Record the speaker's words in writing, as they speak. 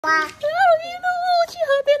捞鱼喽，去河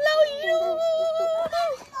边捞鱼喽！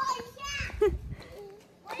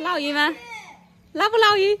捞鱼吗？捞不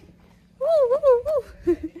捞鱼？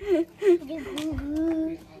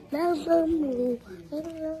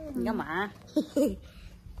你干嘛？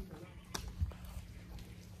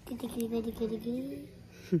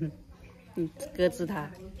你搁置它。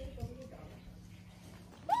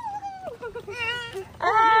啊！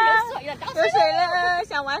有水了，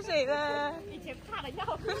想玩水了。以前怕的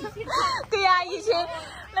要死。对呀，以前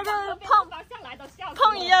那个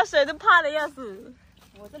碰一下水都怕的要死。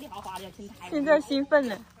我这里好滑的，现在兴奋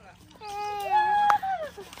了。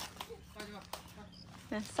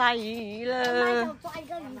杀鱼了。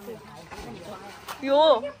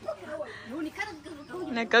哟，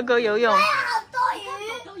那狗狗游泳。好多鱼，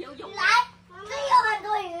来，我们有很多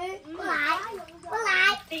鱼，过来，过来。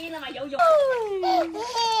第一了嘛，游泳。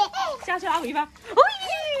下去捞鱼吧。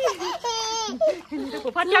你的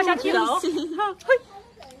狗怕掉下去了哦。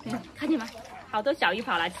看见吗？好多小鱼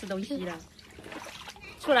跑来吃东西了，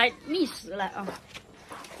出来觅食了啊！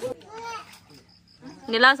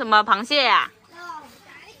你捞什么螃蟹呀？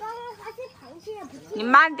刚刚发现螃蟹不见。你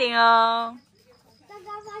慢点哦。刚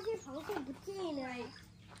刚发现螃蟹不见了。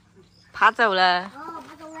爬走了。哦，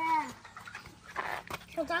爬走了。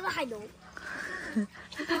手抓着海螺。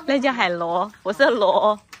那叫海螺，我是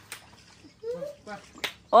螺。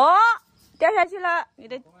哦，掉下去了，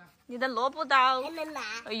你的萝卜刀。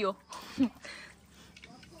哎呦，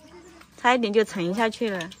差一点就沉下去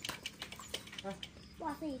了。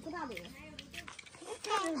哇塞，一个大螺。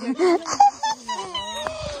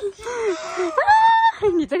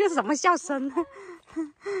你这个是什么笑声呢？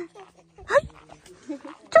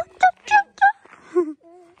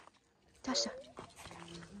叫声。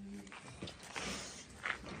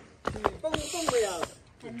蹦不了，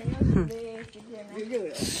还没有准备时间呢。又热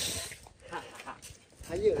了，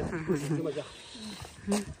还热了，这么叫。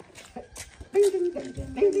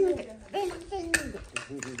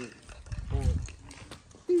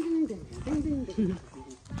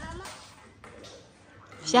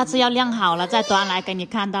下次要晾好了再端来给你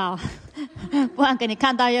看到，不然给你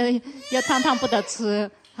看到又烫烫不得吃，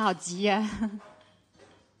好急呀。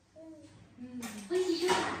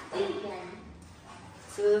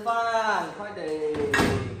吃饭，快点！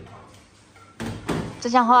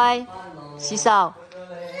郑向辉，洗手。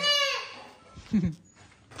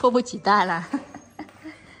迫不及待了。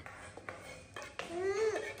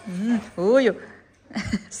哦呦，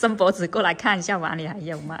伸脖子过来看一下碗里还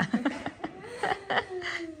有吗？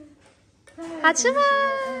好吃吗？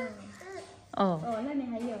哦，那里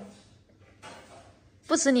还有。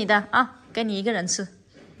不吃你的啊，给你一个人吃。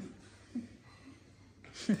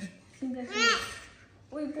现在是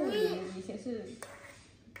喂不赢，以前是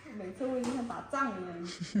每次喂就像打仗一样。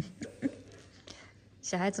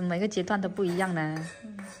小孩子每个阶段都不一样呢。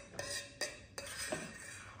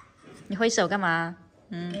你挥手干嘛？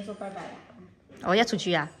说拜拜。我要出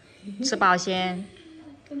去呀，吃饱先。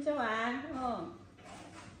先吃完哦。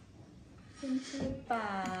先吃饱。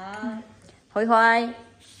灰灰，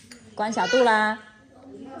关小度啦。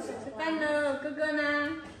吃饭了，哥哥呢？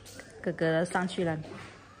哥哥上去了。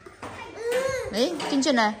哎，俊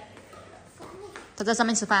俊呢？他在上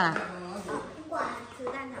面吃饭了。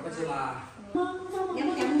不吃吗？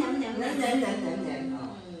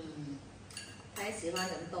还喜欢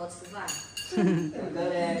人多吃饭。哥哥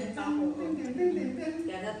呢？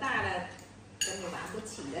两个大了，跟你玩不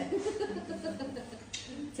起了。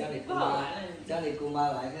叫你姑妈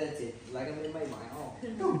来个妹妹买哦。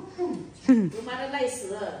姑妈都累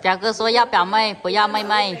死了。表哥说要表妹，不要妹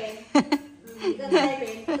妹。一个那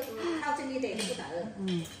边靠近一点不得。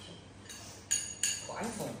传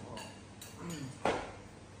统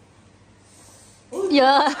哦。哟。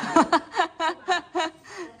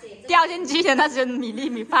掉进去的那些米粒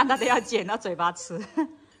米饭，他都要捡到嘴巴吃。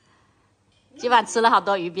今晚吃了好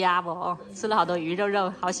多鱼鳖不？吃了好多鱼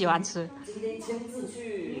肉，好喜欢吃。今天亲自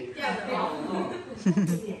去钓的哦。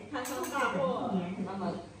他说大货，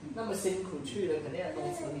那么辛苦去了，肯定要多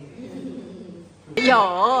吃你。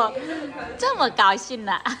有，这么高兴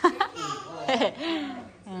呢？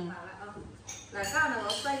来饭了，我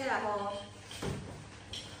睡下来哦。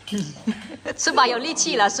吃饱有力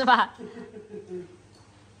气了是吧？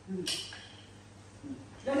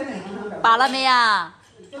饱了没有？啊？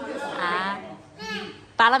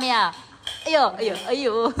饱了没有？哎呦哎呦哎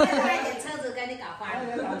呦！车子给你搞坏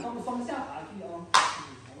了。双下滑梯哦。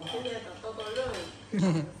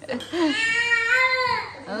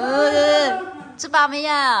吃饱没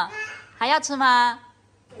有？还要吃吗？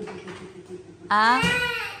啊？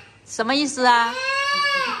什么意思啊？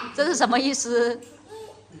这是什么意思？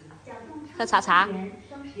喝茶茶。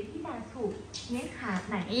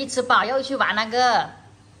一吃饱又去玩那个。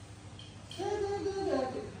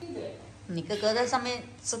你哥哥在上面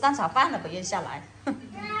吃蛋炒饭了，不愿下来。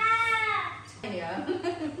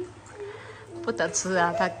不得吃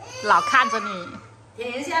啊，他老看着你。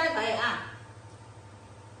舔一下就可以啊，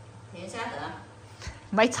舔一下得。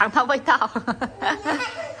没尝到味道。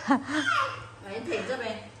来舔这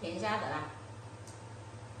边，舔一下得了。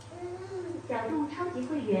小度超级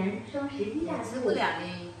会员双11大吃不了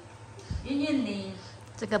呢，晕呢。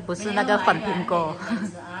这个不是那个粉苹果。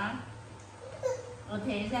啊，我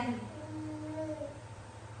舔一下，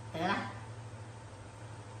得了，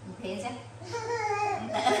你舔一下。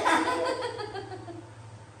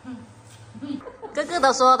哥哥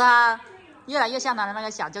都说他越来越像他的那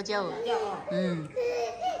个小舅舅。嗯。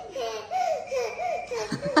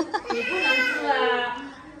你不能吃啊！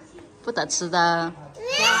不得吃的。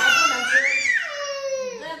小孩不能吃，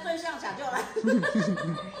你这样最像小舅了。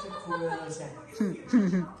这哭了都像。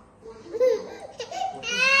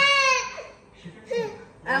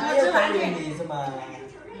我吃完去。你是吗？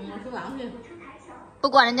我吃完去。不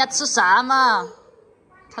管人家吃什么，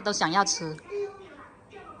他都想要吃。